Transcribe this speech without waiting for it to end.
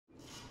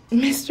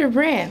Mr.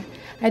 Brand,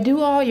 I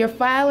do all your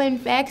filing,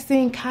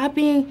 faxing,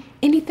 copying,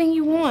 anything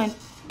you want.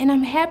 And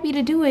I'm happy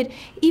to do it,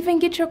 even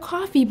get your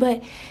coffee,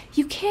 but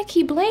you can't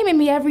keep blaming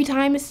me every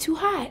time it's too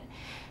hot.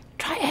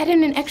 Try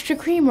adding an extra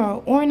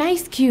creamer or an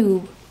ice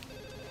cube.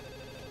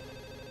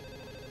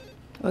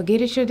 Or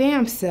get it your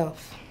damn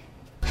self.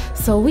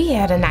 So we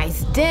had a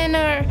nice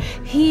dinner,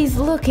 he's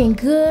looking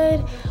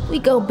good. We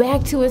go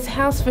back to his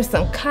house for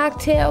some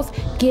cocktails,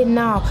 getting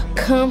all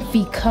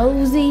comfy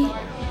cozy.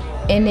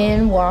 And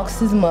then walks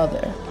his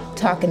mother,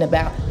 talking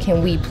about,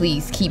 can we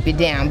please keep it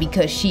down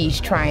because she's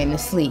trying to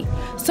sleep.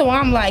 So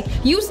I'm like,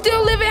 you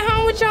still live at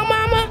home with your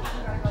mama?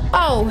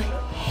 Oh,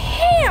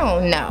 hell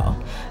no.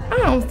 I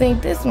don't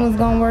think this one's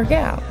gonna work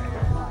out.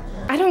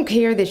 I don't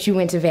care that you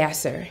went to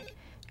Vassar.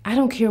 I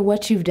don't care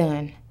what you've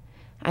done.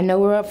 I know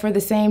we're up for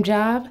the same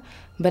job,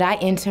 but I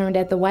interned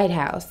at the White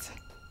House.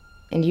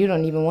 And you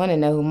don't even want to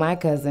know who my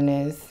cousin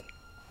is.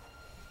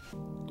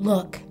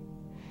 Look,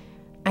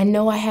 I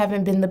know I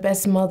haven't been the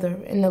best mother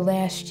in the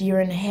last year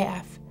and a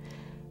half,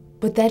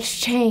 but that's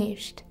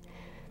changed.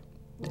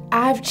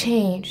 I've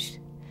changed.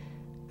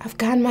 I've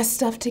gotten my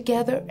stuff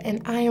together,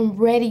 and I am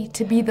ready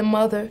to be the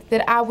mother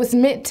that I was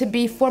meant to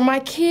be for my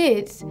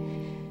kids.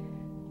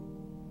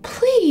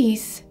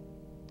 Please,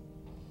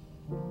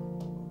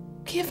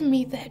 give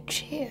me that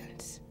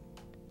chance.